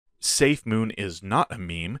SafeMoon is not a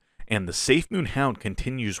meme, and the SafeMoon Hound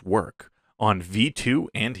continues work on V2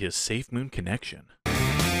 and his SafeMoon connection.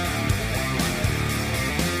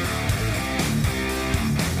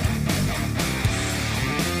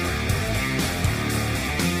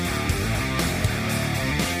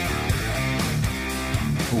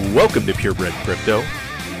 Welcome to Purebred Crypto.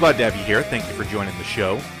 Glad to have you here. Thank you for joining the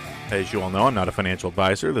show. As you all know, I'm not a financial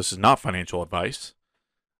advisor. This is not financial advice.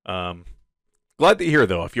 Glad that you're here,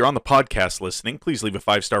 though. If you're on the podcast listening, please leave a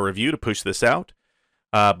 5-star review to push this out.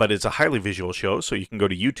 But it's a highly visual show, so you can go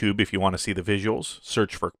to YouTube if you want to see the visuals.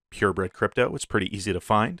 Search for Purebred Crypto. It's pretty easy to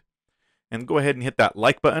find. And go ahead and hit that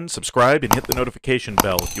like button, subscribe, and hit the notification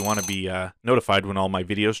bell if you want to be notified when all my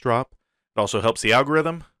videos drop. It also helps the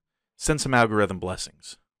algorithm. Send some algorithm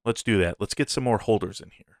blessings. Let's do that. Let's get some more holders in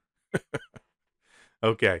here.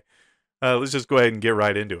 Okay. Let's just go ahead and get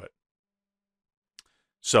right into it.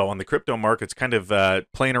 So on the crypto markets, kind of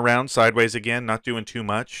playing around sideways again, not doing too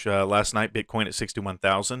much. Last night, Bitcoin at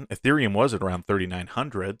 61,000. Ethereum was at around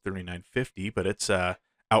 3,900, 3,950, but it's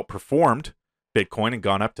outperformed Bitcoin and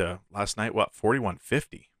gone up to, last night,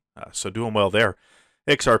 4,150. So doing well there.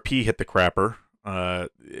 XRP hit the crapper.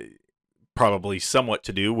 Probably somewhat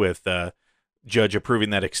to do with Judge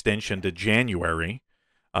approving that extension to January.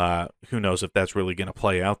 Who knows if that's really going to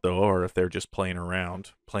play out, though, or if they're just playing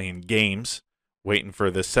around, playing games, waiting for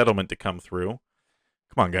the settlement to come through.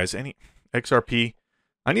 Come on, guys. Any XRP?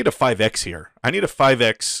 I need a 5X here. I need a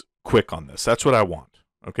 5X quick on this. That's what I want,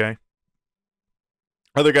 okay?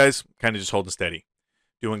 Other guys kind of just holding steady.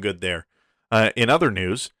 Doing good there. In other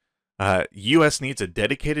news, U.S. needs a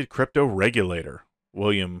dedicated crypto regulator.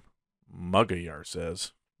 William Mugayar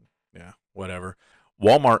says. Yeah, whatever.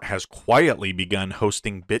 Walmart has quietly begun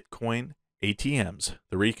hosting Bitcoin ATMs.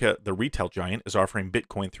 The retail giant is offering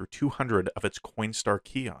Bitcoin through 200 of its Coinstar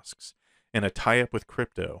kiosks in a tie-up with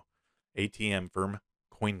crypto ATM firm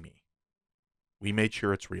CoinMe. We made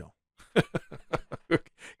sure it's real.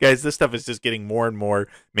 Guys, this stuff is just getting more and more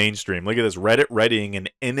mainstream. Look at this. Reddit readying an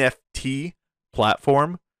NFT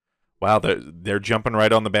platform. Wow, they're jumping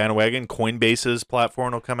right on the bandwagon. Coinbase's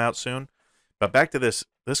platform will come out soon. But back to this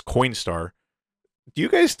Coinstar. Do you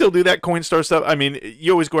guys still do that Coinstar stuff? I mean,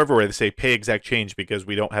 you always go everywhere. They say pay exact change because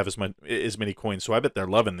we don't have as many coins. So I bet they're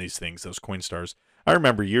loving these things, those Coinstars. I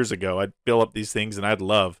remember years ago, I'd fill up these things and I'd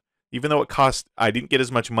love, even though it cost, I didn't get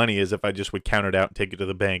as much money as if I just would count it out and take it to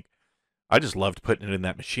the bank. I just loved putting it in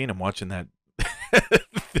that machine and watching that,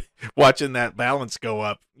 watching that balance go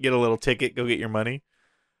up. Get a little ticket, go get your money.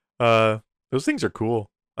 Those things are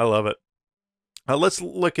cool. I love it. Let's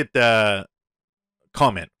look at the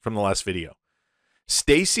comment from the last video.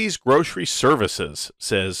 Stacy's Grocery Services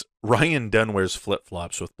says Ryan Dunn wears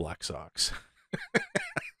flip-flops with black socks.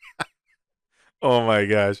 Oh my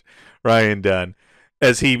gosh. Ryan Dunn.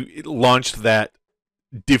 As he launched that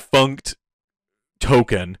defunct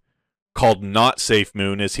token called Not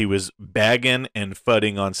SafeMoon, as he was bagging and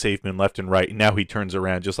fudding on SafeMoon left and right. And now he turns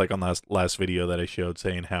around, just like on the last video that I showed,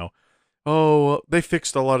 saying how, oh, they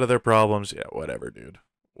fixed a lot of their problems. Yeah, whatever, dude.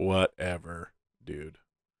 Whatever, dude.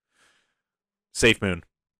 SafeMoon.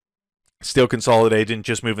 Still consolidating,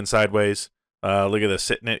 just moving sideways. Look at this,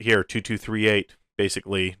 sitting at here, 2238.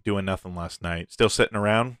 Basically doing nothing last night. Still sitting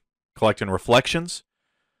around, collecting reflections.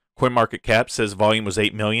 CoinMarketCap says volume was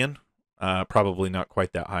 8 million. Probably not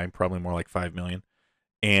quite that high, probably more like 5 million.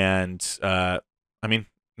 And, I mean,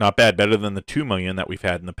 not bad. Better than the 2 million that we've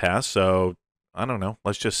had in the past. So, I don't know.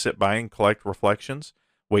 Let's just sit by and collect reflections.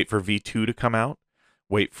 Wait for V2 to come out.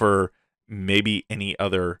 Wait for maybe any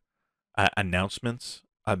other announcements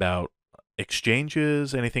about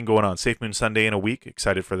exchanges, anything going on. SafeMoon Sunday in a week.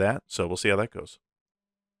 Excited for that. So we'll see how that goes.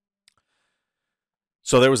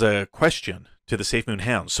 So there was a question to the SafeMoon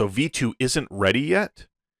Hound. So V2 isn't ready yet.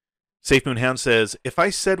 SafeMoon Hound says, if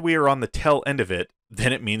I said we are on the tail end of it,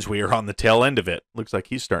 then it means we are on the tail end of it. Looks like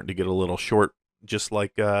he's starting to get a little short, just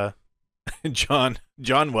like John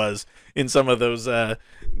was in some of those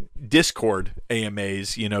Discord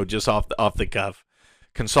AMAs, you know, just off the cuff.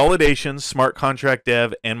 Consolidation, smart contract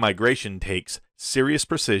dev, and migration takes serious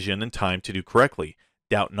precision and time to do correctly.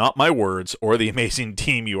 Doubt not my words or the amazing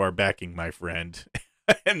team you are backing, my friend.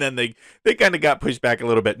 And then they kind of got pushed back a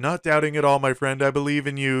little bit. Not doubting at all, my friend. I believe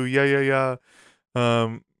in you. Yeah.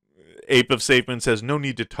 Ape of SafeMoon says, no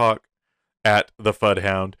need to talk at the FUD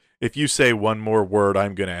Hound. If you say one more word,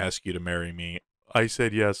 I'm going to ask you to marry me. I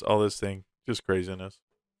said yes, all this thing. Just craziness.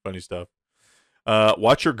 Funny stuff.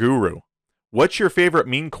 Watch your guru. What's your favorite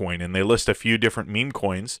meme coin? And they list a few different meme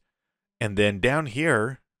coins. And then down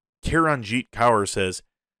here, Kiranjit Kaur says,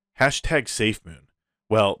 hashtag SafeMoon.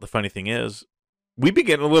 Well, the funny thing is, we've been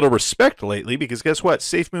getting a little respect lately because guess what?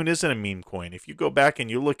 SafeMoon isn't a meme coin. If you go back and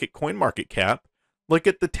you look at CoinMarketCap, look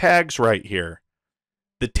at the tags right here.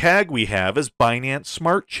 The tag we have is Binance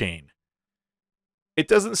Smart Chain. It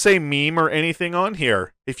doesn't say meme or anything on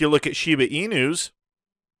here. If you look at Shiba Inu's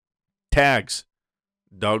tags,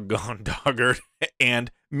 doggone doggard,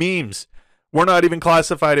 and memes. We're not even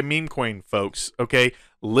classified a meme coin, folks. Okay,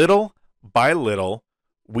 little by little,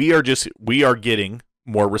 we are getting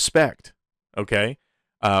more respect. Okay,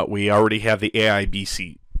 we already have the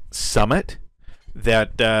AIBC Summit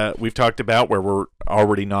that we've talked about, where we're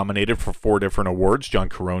already nominated for 4 different awards. John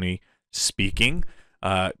Karony speaking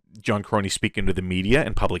to the media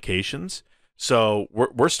and publications. So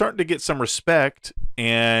we're starting to get some respect,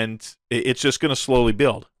 and it's just going to slowly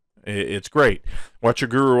build. It's great. Watcher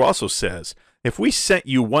Guru also says, if we sent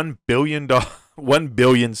you $1 billion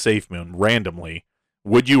SafeMoon randomly,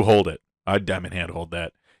 would you hold it? I'd diamond hand hold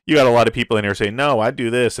that. You got a lot of people in here saying, no, I'd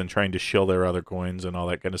do this, and trying to shill their other coins and all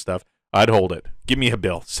that kind of stuff. I'd hold it. Give me a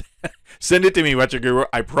bill. Send it to me, Watcher Guru.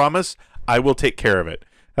 I promise I will take care of it.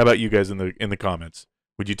 How about you guys in the comments?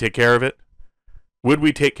 Would you take care of it? Would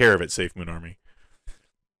we take care of it, SafeMoon Army?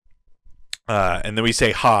 And then we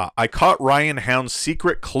say, I caught Ryan Hound's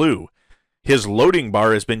secret clue. His loading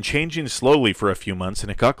bar has been changing slowly for a few months,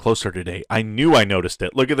 and it got closer today. I knew I noticed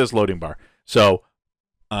it. Look at this loading bar. So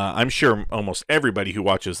I'm sure almost everybody who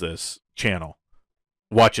watches this channel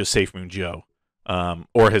watches SafeMoon Joe,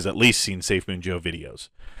 or has at least seen SafeMoon Joe videos.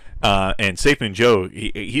 And SafeMoon Joe,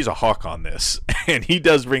 he's a hawk on this, and he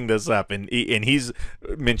does bring this up, and he's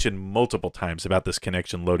mentioned multiple times about this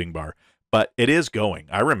connection loading bar. But it is going.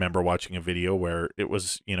 I remember watching a video where it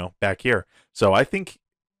was, back here. So I think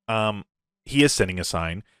he is sending a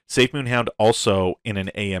sign. SafeMoon Hound also in an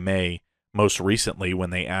AMA most recently,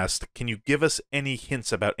 when they asked, can you give us any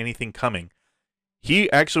hints about anything coming? He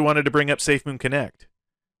actually wanted to bring up SafeMoon Connect.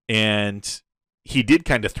 And he did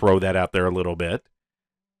kind of throw that out there a little bit.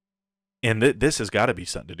 And this has got to be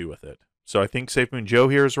something to do with it. So I think SafeMoon Joe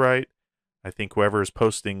here is right. I think whoever is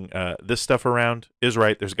posting this stuff around is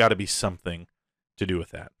right. There's got to be something to do with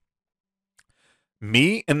that.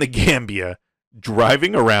 Me and the Gambia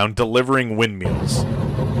driving around delivering windmills.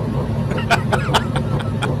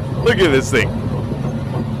 Look at this thing.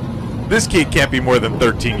 This kid can't be more than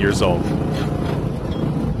 13 years old.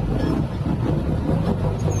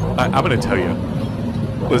 I'm going to tell you.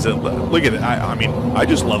 Listen, look at it. I mean, I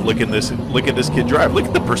just love looking at this kid drive. Look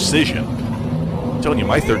at the precision. I'm telling you,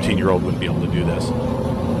 my 13-year-old wouldn't be able to do this.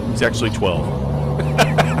 He's actually 12.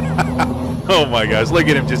 Oh my gosh, look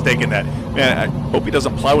at him just taking that. Man, I hope he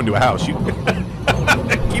doesn't plow into a house. You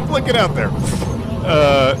keep looking out there.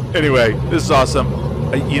 Anyway, this is awesome.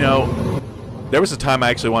 There was a time I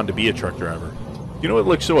actually wanted to be a truck driver. You know what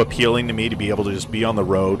looks so appealing to me, to be able to just be on the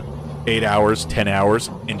road 8 hours, 10 hours,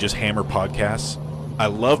 and just hammer podcasts? I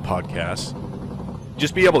love podcasts.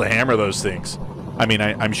 Just be able to hammer those things. I mean,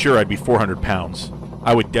 I'm sure I'd be 400 pounds.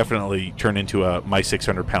 I would definitely turn into my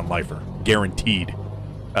 600-pound lifer. Guaranteed.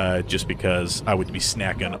 Just because I would be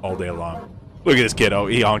snacking all day long. Look at this kid. Oh,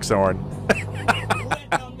 he honks the horn.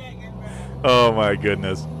 Oh, my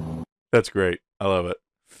goodness. That's great. I love it.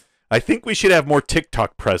 I think we should have more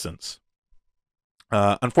TikTok presence.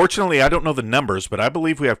 Unfortunately, I don't know the numbers, but I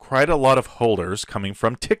believe we have quite a lot of holders coming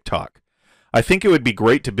from TikTok. I think it would be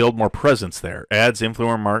great to build more presence there. Ads,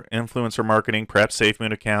 influencer marketing, perhaps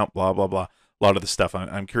SafeMoon account, blah, blah, blah. A lot of the stuff.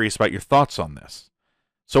 I'm curious about your thoughts on this.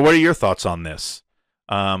 So what are your thoughts on this?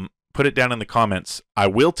 Put it down in the comments. I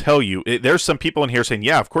will tell you, there's some people in here saying,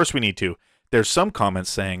 yeah, of course we need to. There's some comments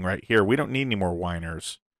saying right here, we don't need any more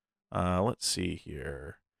whiners. Let's see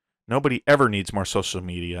here. Nobody ever needs more social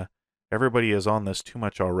media. Everybody is on this too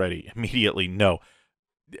much already. Immediately, no.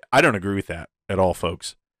 I don't agree with that at all,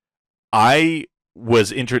 folks. I was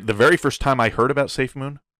the very first time I heard about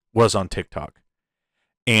SafeMoon was on TikTok.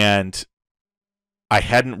 And I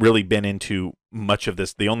hadn't really been into much of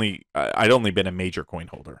this. I'd only been a major coin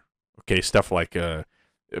holder. Okay, stuff like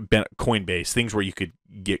Coinbase, things where you could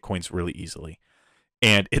get coins really easily.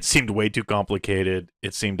 And it seemed way too complicated.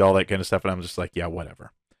 It seemed all that kind of stuff. And I'm just like, yeah,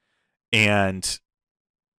 whatever. And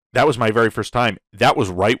that was my very first time. That was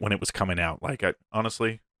right when it was coming out. Like,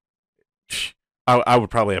 honestly, I would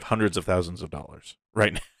probably have hundreds of thousands of dollars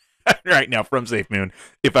right now from SafeMoon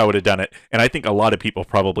if I would have done it. And I think a lot of people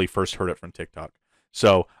probably first heard it from TikTok.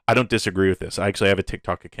 So I don't disagree with this. I actually have a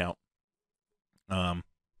TikTok account.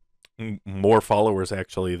 More followers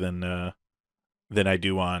actually than I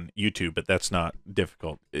do on YouTube, but that's not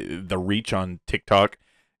difficult. The reach on TikTok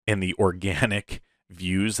and the organic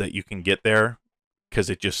views that you can get there, because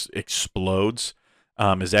it just explodes,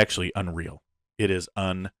 is actually unreal. It is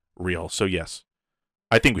unreal. So yes,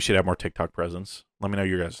 I think we should have more TikTok presence. Let me know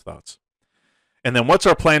your guys' thoughts. And then what's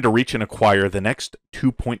our plan to reach and acquire the next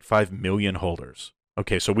 2.5 million holders?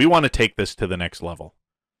 Okay, so we want to take this to the next level.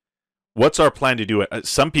 What's our plan to do it?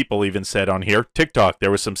 Some people even said on here, TikTok,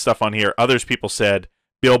 there was some stuff on here. Others people said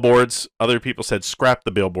billboards. Other people said scrap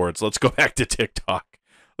the billboards. Let's go back to TikTok.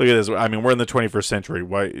 Look at this. I mean, we're in the 21st century.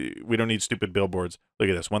 Why we don't need stupid billboards. Look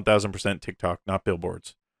at this. 1,000% TikTok, not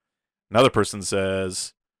billboards. Another person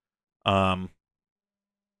says,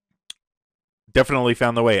 definitely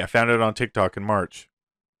found the way. I found it on TikTok in March.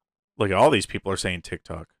 Look at all these people are saying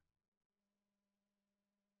TikTok.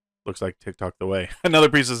 Looks like TikTok the way. Another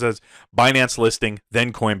person says Binance listing,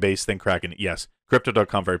 then Coinbase, then Kraken. Yes.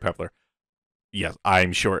 Crypto.com, very popular. Yes,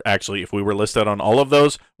 I'm sure. Actually, if we were listed on all of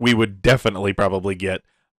those, we would definitely probably get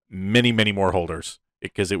many, many more holders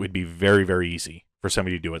because it would be very, very easy for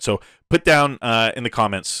somebody to do it. So put down in the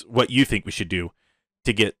comments what you think we should do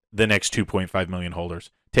to get the next 2.5 million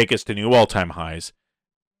holders. Take us to new all-time highs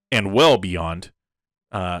and well beyond.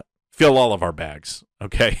 Fill all of our bags,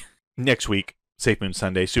 okay? Next week, Safe Moon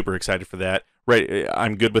Sunday. Super excited for that. Right,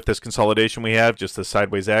 I'm good with this consolidation we have, just the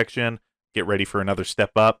sideways action. Get ready for another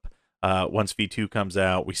step up. Once V2 comes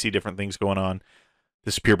out, we see different things going on.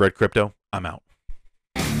 This is Purebred Crypto. I'm out.